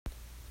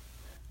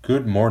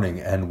Good morning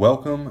and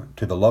welcome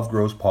to the Love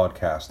Grows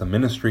podcast, the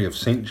ministry of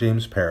St.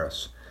 James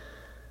Paris.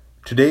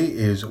 Today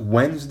is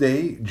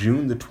Wednesday,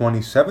 June the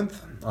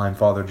 27th. I'm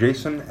Father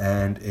Jason,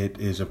 and it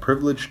is a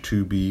privilege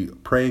to be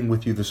praying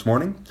with you this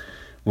morning.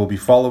 We'll be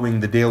following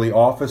the daily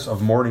office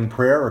of morning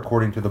prayer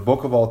according to the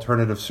Book of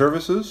Alternative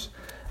Services,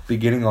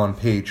 beginning on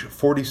page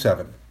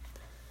 47.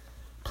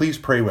 Please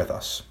pray with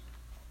us.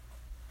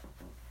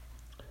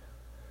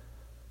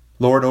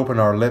 Lord, open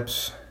our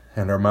lips,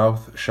 and our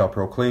mouth shall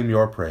proclaim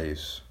your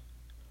praise.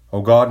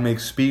 O God, make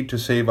speed to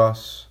save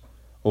us.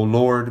 O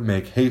Lord,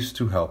 make haste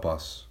to help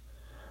us.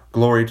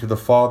 Glory to the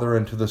Father,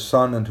 and to the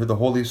Son, and to the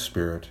Holy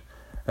Spirit,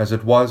 as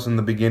it was in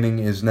the beginning,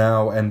 is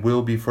now, and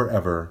will be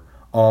forever.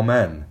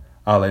 Amen.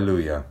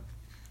 Alleluia.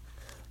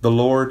 The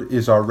Lord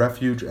is our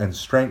refuge and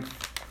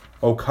strength.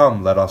 O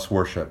come, let us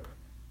worship.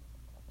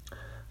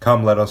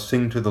 Come, let us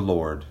sing to the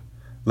Lord.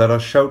 Let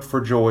us shout for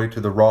joy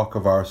to the rock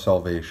of our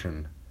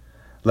salvation.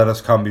 Let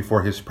us come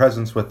before his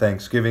presence with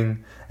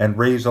thanksgiving, and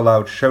raise a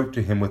loud shout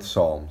to him with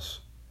psalms.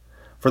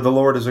 For the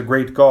Lord is a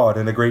great God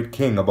and a great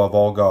King above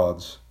all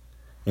gods.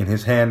 In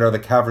his hand are the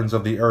caverns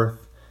of the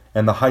earth,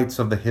 and the heights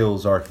of the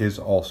hills are his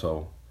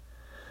also.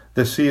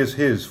 The sea is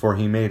his, for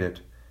he made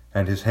it,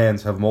 and his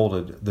hands have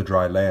molded the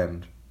dry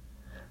land.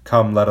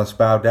 Come, let us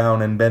bow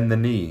down and bend the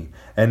knee,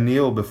 and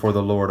kneel before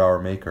the Lord our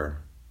Maker.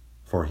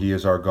 For he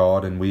is our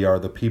God, and we are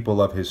the people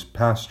of his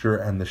pasture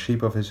and the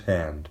sheep of his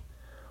hand.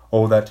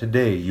 Oh, that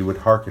today you would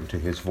hearken to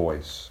his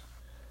voice.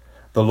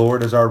 The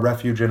Lord is our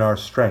refuge and our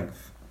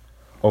strength.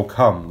 Oh,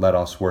 come, let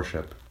us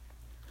worship.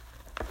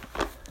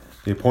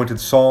 The appointed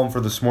psalm for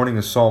this morning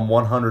is Psalm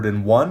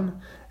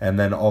 101, and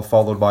then all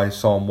followed by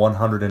Psalm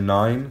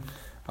 109.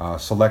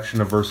 Selection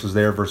of verses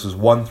there, verses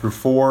 1 through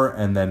 4,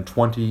 and then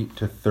 20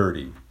 to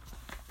 30.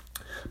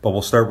 But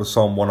we'll start with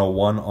Psalm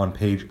 101 on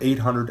page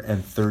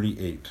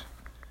 838.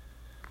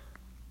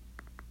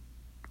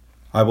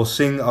 I will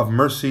sing of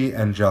mercy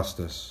and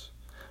justice.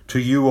 To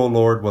you, O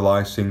Lord, will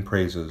I sing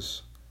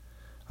praises.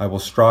 I will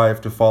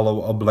strive to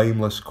follow a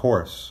blameless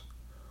course.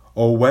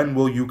 O when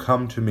will you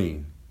come to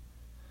me?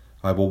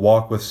 I will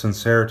walk with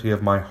sincerity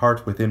of my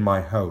heart within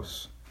my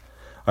house.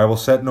 I will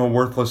set no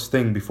worthless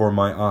thing before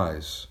my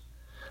eyes.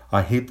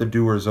 I hate the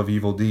doers of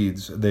evil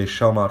deeds, they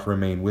shall not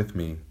remain with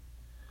me.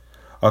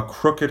 A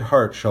crooked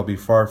heart shall be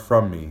far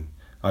from me,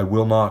 I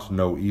will not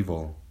know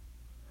evil.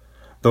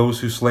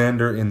 Those who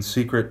slander in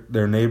secret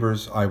their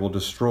neighbors I will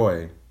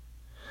destroy.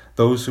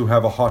 Those who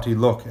have a haughty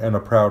look and a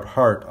proud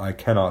heart I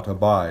cannot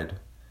abide.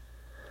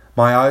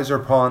 My eyes are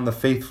upon the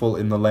faithful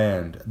in the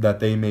land,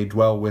 that they may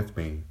dwell with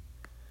me.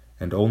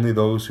 And only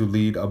those who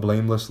lead a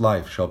blameless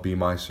life shall be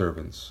my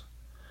servants.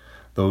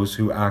 Those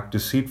who act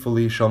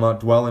deceitfully shall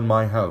not dwell in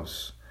my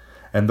house,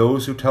 and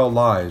those who tell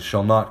lies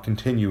shall not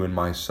continue in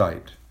my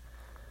sight.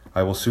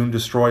 I will soon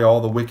destroy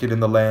all the wicked in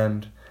the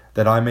land,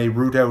 that I may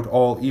root out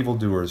all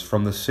evildoers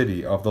from the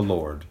city of the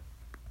Lord.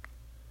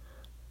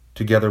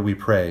 Together we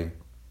pray.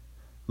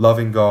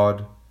 Loving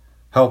God,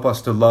 help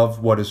us to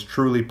love what is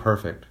truly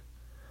perfect,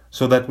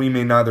 so that we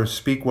may neither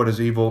speak what is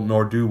evil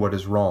nor do what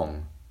is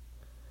wrong.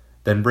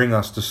 Then bring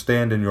us to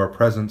stand in your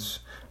presence,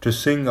 to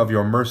sing of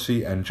your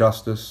mercy and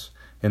justice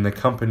in the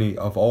company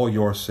of all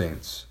your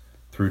saints,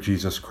 through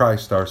Jesus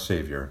Christ our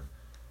Savior.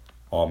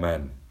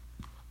 Amen.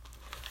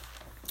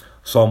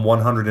 Psalm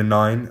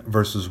 109,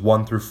 verses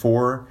 1 through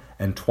 4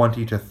 and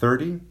 20 to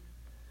 30,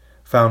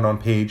 found on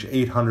page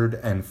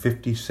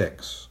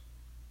 856.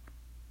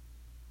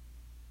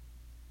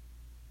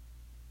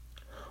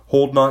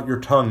 Hold not your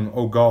tongue,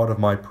 O God of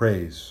my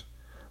praise,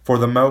 for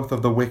the mouth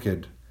of the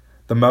wicked,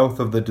 the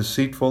mouth of the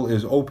deceitful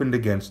is opened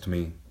against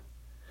me.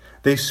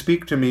 They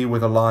speak to me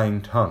with a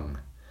lying tongue.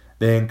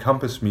 They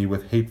encompass me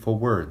with hateful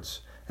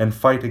words, and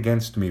fight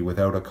against me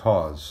without a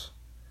cause.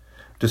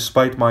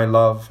 Despite my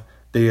love,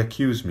 they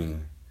accuse me,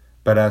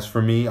 but as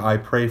for me, I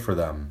pray for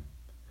them.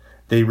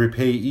 They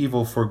repay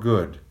evil for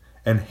good,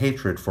 and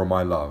hatred for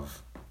my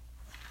love.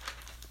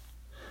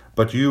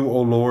 But you, O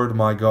Lord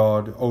my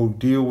God, O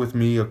deal with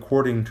me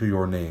according to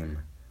your name.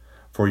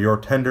 For your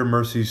tender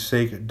mercy's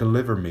sake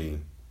deliver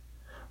me.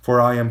 For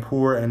I am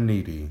poor and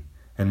needy,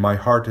 and my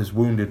heart is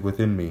wounded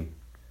within me.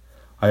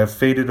 I have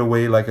faded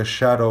away like a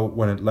shadow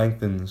when it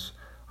lengthens.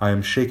 I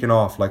am shaken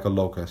off like a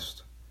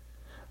locust.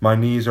 My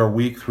knees are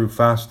weak through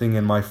fasting,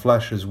 and my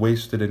flesh is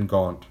wasted and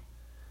gaunt.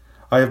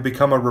 I have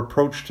become a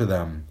reproach to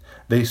them.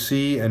 They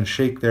see and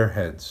shake their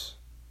heads.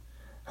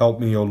 Help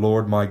me, O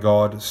Lord my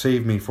God,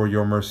 save me for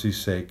your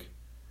mercy's sake.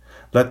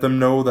 Let them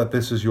know that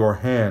this is your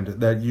hand,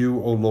 that you,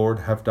 O Lord,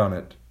 have done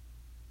it.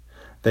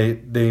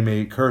 They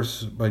may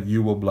curse, but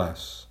you will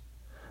bless.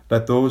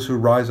 Let those who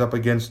rise up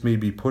against me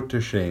be put to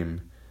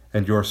shame,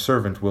 and your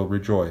servant will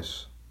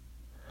rejoice.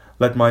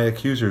 Let my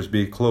accusers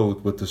be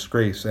clothed with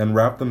disgrace, and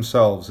wrap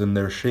themselves in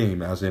their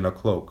shame as in a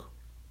cloak.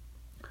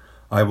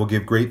 I will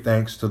give great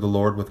thanks to the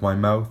Lord with my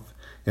mouth.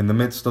 In the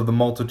midst of the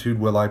multitude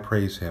will I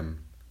praise him.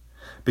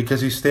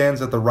 Because he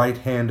stands at the right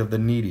hand of the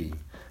needy,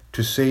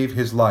 to save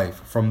his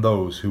life from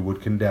those who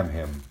would condemn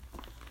him.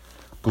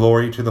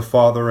 Glory to the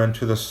Father, and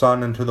to the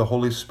Son, and to the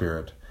Holy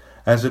Spirit,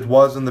 as it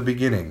was in the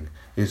beginning,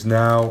 is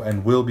now,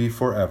 and will be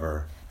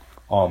forever.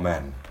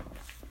 Amen.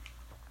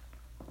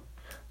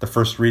 The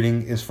first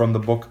reading is from the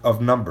book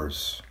of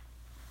Numbers.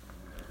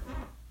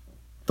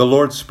 The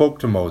Lord spoke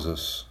to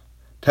Moses,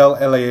 "Tell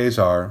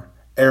Eleazar,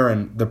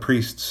 Aaron the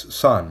priest's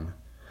son,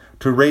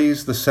 to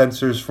raise the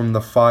censers from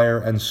the fire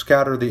and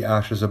scatter the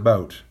ashes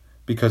about,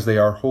 because they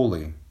are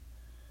holy.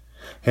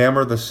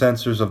 Hammer the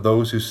censers of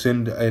those who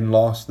sinned and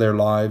lost their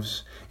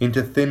lives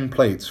into thin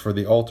plates for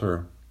the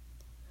altar.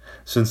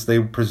 Since they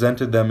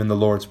presented them in the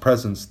Lord's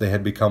presence, they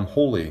had become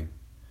holy.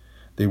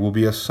 They will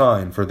be a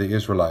sign for the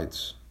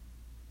Israelites."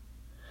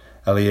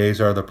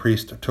 Eleazar the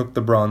priest took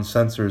the bronze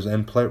censers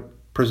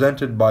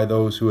presented by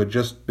those who had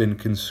just been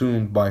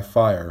consumed by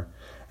fire,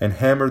 and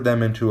hammered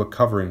them into a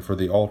covering for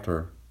the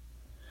altar,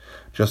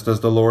 just as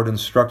the Lord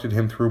instructed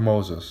him through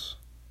Moses.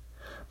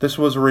 This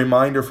was a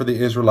reminder for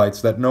the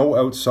Israelites that no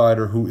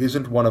outsider who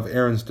isn't one of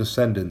Aaron's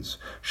descendants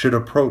should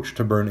approach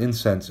to burn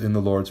incense in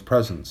the Lord's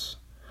presence,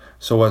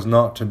 so as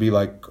not to be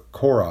like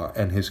Korah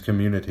and his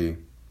community.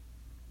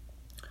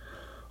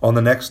 On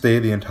the next day,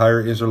 the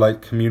entire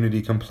Israelite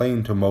community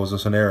complained to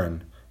Moses and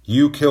Aaron,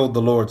 "You killed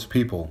the Lord's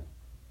people."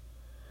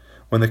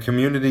 When the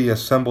community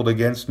assembled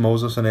against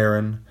Moses and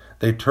Aaron,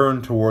 they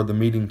turned toward the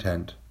meeting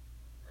tent.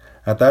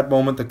 At that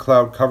moment the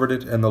cloud covered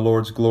it, and the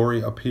Lord's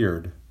glory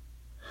appeared.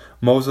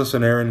 Moses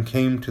and Aaron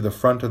came to the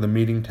front of the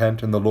meeting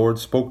tent, and the Lord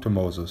spoke to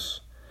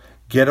Moses,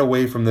 "Get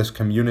away from this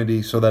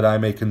community, so that I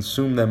may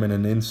consume them in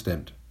an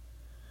instant."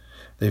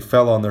 They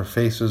fell on their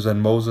faces,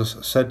 and Moses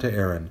said to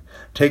Aaron,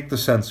 "Take the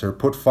censer,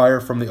 put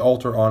fire from the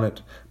altar on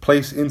it,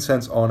 place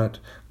incense on it,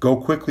 go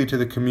quickly to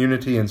the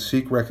community and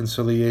seek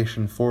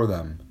reconciliation for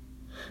them.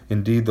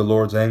 Indeed, the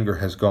Lord's anger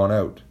has gone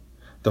out.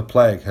 The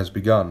plague has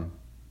begun."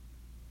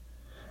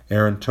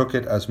 Aaron took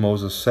it as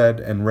Moses said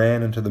and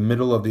ran into the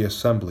middle of the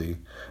assembly,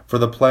 for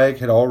the plague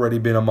had already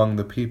been among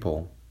the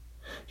people.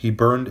 He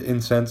burned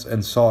incense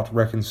and sought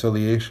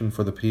reconciliation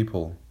for the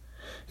people.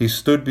 He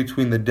stood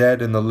between the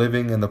dead and the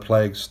living, and the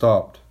plague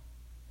stopped.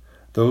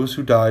 Those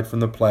who died from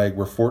the plague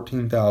were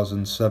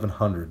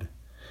 14,700,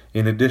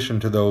 in addition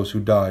to those who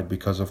died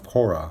because of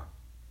Korah.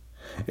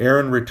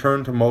 Aaron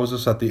returned to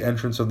Moses at the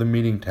entrance of the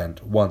meeting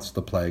tent once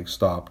the plague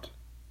stopped.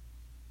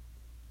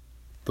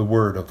 The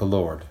word of the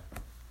Lord.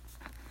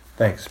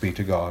 Thanks be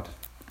to God.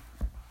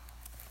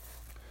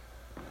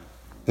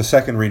 The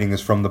second reading is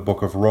from the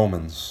book of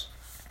Romans.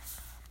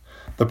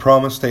 The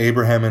promise to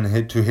Abraham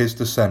and to his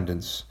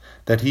descendants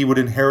that he would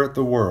inherit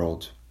the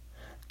world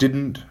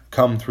didn't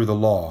come through the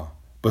law,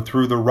 but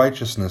through the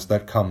righteousness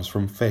that comes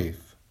from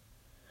faith.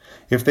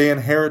 If they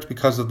inherit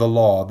because of the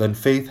law, then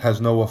faith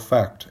has no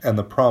effect, and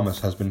the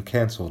promise has been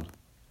cancelled.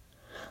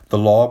 The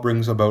law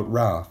brings about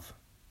wrath.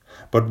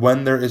 But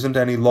when there isn't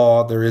any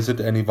law, there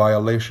isn't any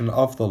violation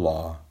of the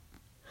law.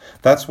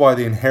 That's why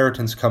the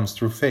inheritance comes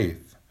through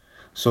faith,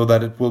 so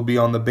that it will be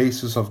on the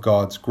basis of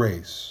God's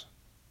grace.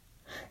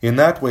 In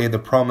that way, the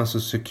promise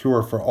is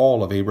secure for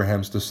all of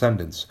Abraham's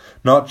descendants,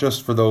 not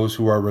just for those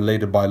who are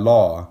related by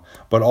law,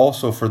 but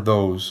also for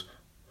those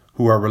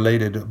who are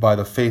related by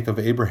the faith of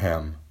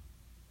Abraham,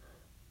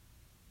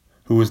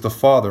 who is the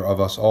father of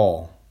us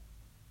all.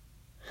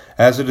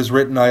 As it is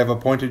written, "I have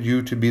appointed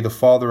you to be the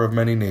father of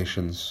many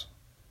nations."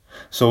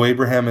 So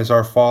Abraham is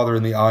our father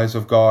in the eyes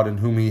of God, in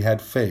whom he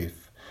had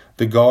faith,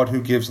 the God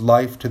who gives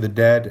life to the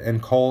dead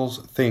and calls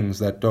things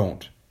that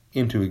don't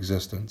into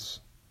existence.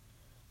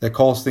 That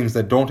calls things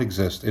that don't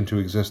exist into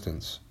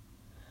existence.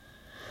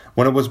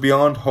 When it was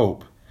beyond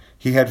hope,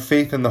 he had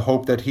faith in the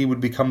hope that he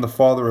would become the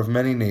father of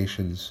many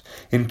nations,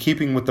 in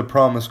keeping with the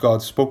promise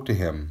God spoke to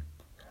him.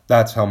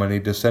 That's how many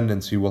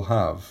descendants he will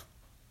have.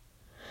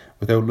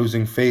 Without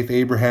losing faith,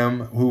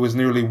 Abraham, who was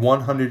nearly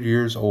 100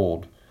 years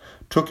old,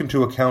 took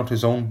into account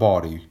his own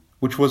body,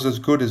 which was as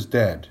good as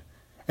dead,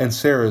 and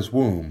Sarah's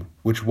womb,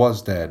 which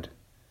was dead.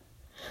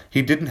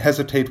 He didn't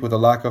hesitate with a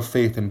lack of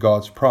faith in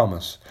God's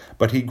promise,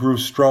 but he grew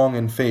strong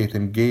in faith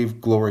and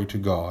gave glory to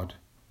God.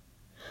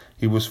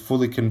 He was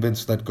fully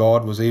convinced that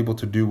God was able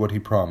to do what he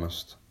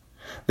promised.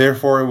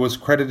 Therefore it was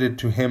credited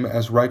to him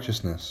as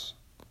righteousness.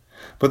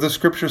 But the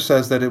scripture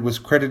says that it was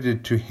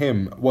credited to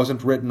him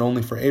wasn't written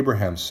only for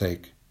Abraham's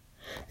sake.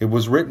 It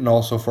was written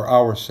also for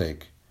our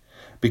sake,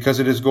 because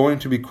it is going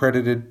to be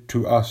credited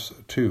to us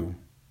too.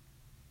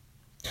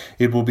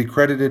 It will be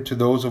credited to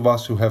those of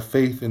us who have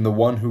faith in the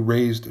one who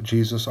raised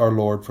Jesus our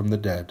Lord from the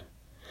dead.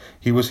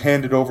 He was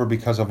handed over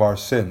because of our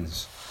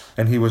sins,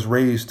 and he was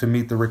raised to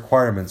meet the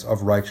requirements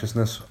of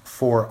righteousness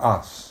for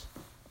us.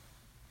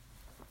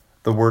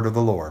 The word of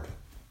the Lord.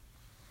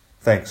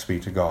 Thanks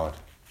be to God.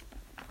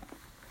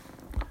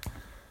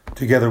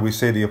 Together we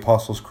say the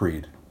Apostles'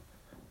 Creed.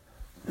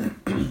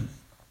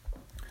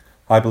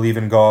 I believe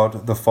in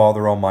God, the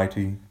Father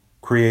Almighty,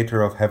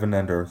 creator of heaven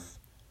and earth.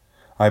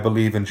 I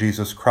believe in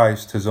Jesus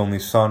Christ, his only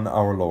Son,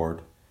 our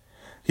Lord.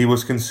 He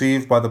was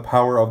conceived by the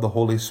power of the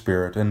Holy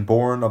Spirit and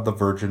born of the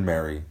Virgin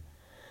Mary.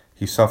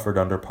 He suffered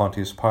under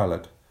Pontius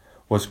Pilate,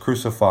 was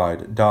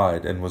crucified,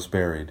 died, and was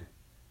buried.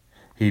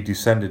 He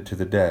descended to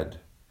the dead.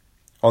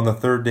 On the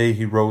third day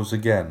he rose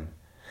again.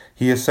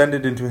 He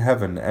ascended into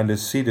heaven and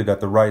is seated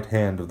at the right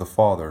hand of the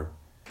Father.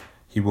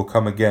 He will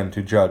come again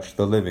to judge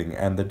the living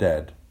and the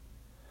dead.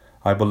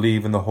 I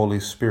believe in the Holy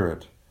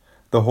Spirit,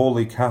 the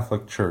Holy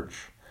Catholic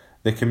Church,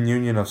 the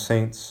communion of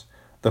saints,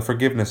 the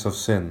forgiveness of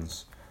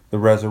sins, the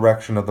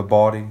resurrection of the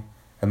body,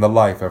 and the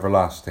life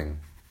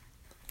everlasting.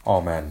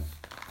 Amen.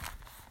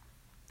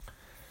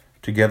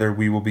 Together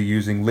we will be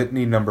using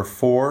Litany number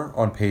 4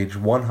 on page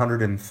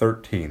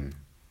 113.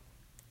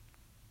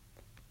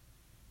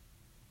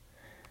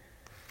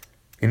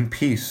 In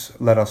peace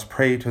let us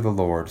pray to the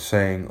Lord,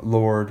 saying,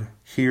 Lord,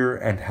 hear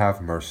and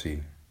have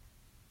mercy.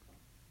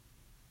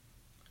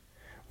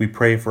 We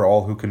pray for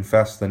all who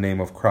confess the name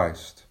of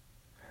Christ.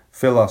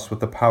 Fill us with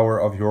the power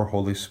of your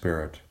Holy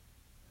Spirit.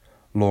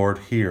 Lord,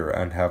 hear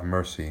and have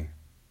mercy.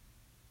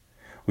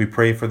 We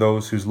pray for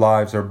those whose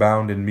lives are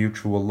bound in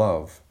mutual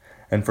love,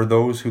 and for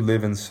those who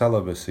live in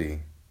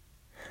celibacy.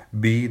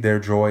 Be their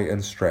joy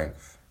and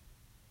strength.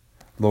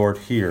 Lord,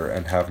 hear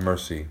and have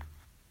mercy.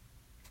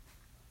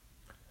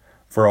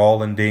 For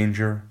all in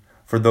danger,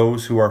 for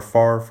those who are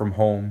far from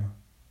home,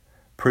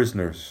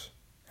 prisoners,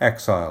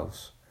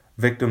 exiles,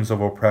 victims of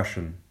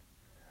oppression,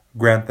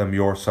 grant them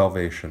your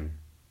salvation.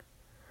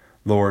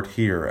 Lord,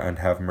 hear and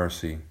have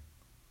mercy.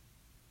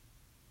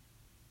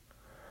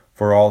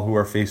 For all who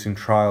are facing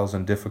trials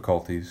and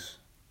difficulties,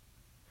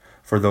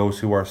 for those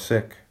who are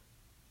sick,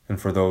 and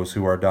for those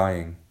who are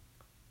dying,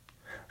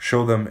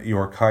 show them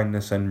your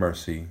kindness and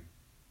mercy.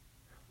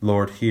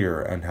 Lord, hear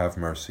and have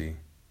mercy.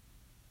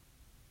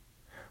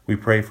 We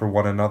pray for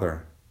one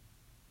another.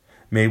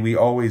 May we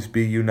always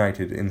be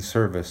united in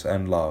service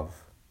and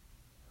love.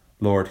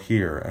 Lord,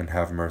 hear and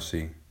have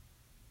mercy.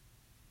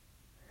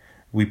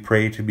 We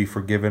pray to be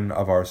forgiven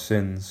of our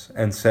sins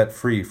and set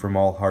free from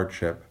all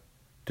hardship,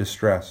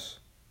 distress,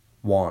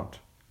 want,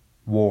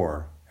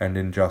 war, and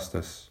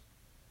injustice.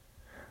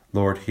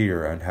 Lord,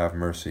 hear and have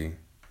mercy.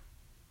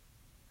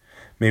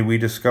 May we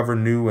discover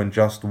new and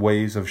just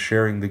ways of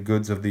sharing the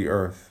goods of the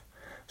earth,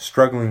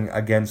 struggling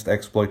against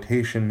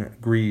exploitation,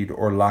 greed,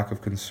 or lack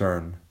of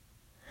concern.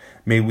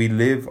 May we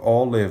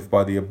all live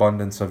by the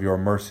abundance of your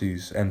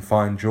mercies and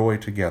find joy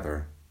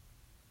together.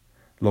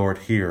 Lord,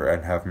 hear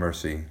and have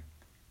mercy.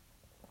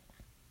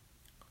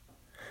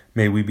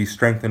 May we be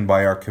strengthened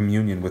by our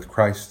communion with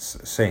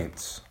Christ's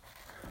saints.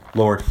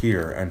 Lord,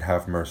 hear and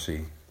have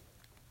mercy.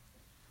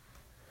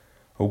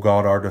 O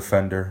God, our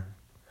defender,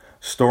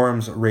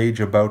 storms rage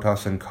about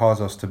us and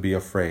cause us to be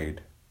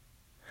afraid.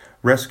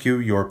 Rescue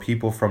your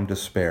people from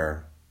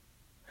despair.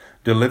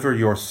 Deliver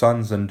your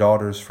sons and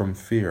daughters from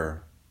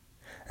fear,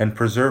 and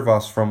preserve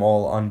us from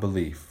all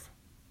unbelief.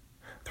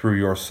 Through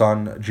your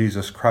Son,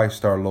 Jesus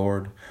Christ our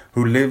Lord,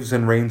 who lives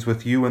and reigns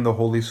with you in the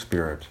Holy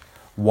Spirit,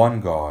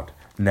 one God,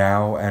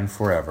 now and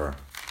forever.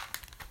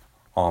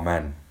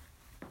 Amen.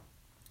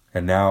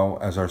 And now,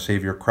 as our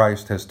Saviour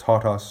Christ has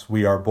taught us,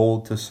 we are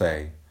bold to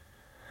say,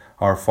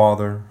 Our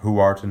Father, who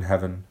art in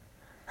heaven,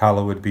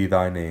 hallowed be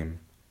thy name.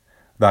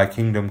 Thy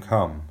kingdom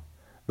come.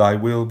 Thy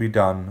will be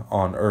done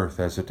on earth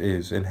as it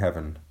is in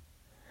heaven.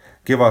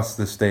 Give us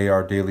this day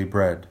our daily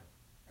bread,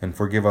 and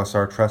forgive us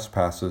our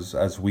trespasses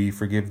as we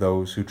forgive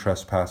those who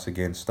trespass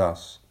against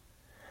us.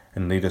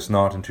 And lead us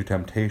not into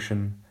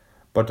temptation,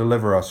 but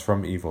deliver us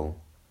from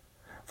evil.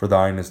 For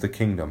thine is the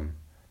kingdom,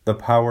 the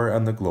power,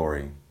 and the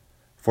glory,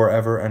 for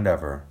ever and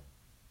ever.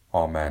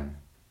 Amen.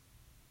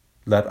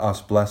 Let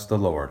us bless the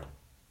Lord.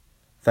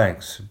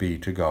 Thanks be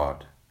to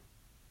God.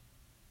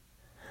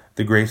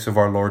 The grace of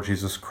our Lord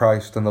Jesus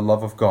Christ, and the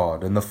love of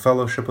God, and the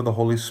fellowship of the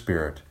Holy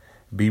Spirit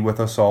be with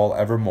us all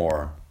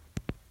evermore.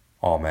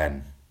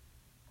 Amen.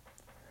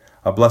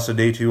 A blessed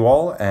day to you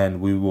all, and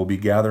we will be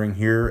gathering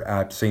here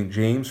at St.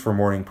 James for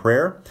morning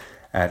prayer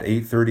at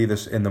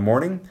 8:30 in the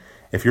morning.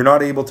 If you're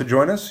not able to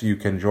join us, you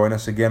can join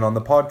us again on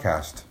the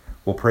podcast.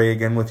 We'll pray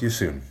again with you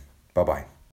soon. Bye-bye.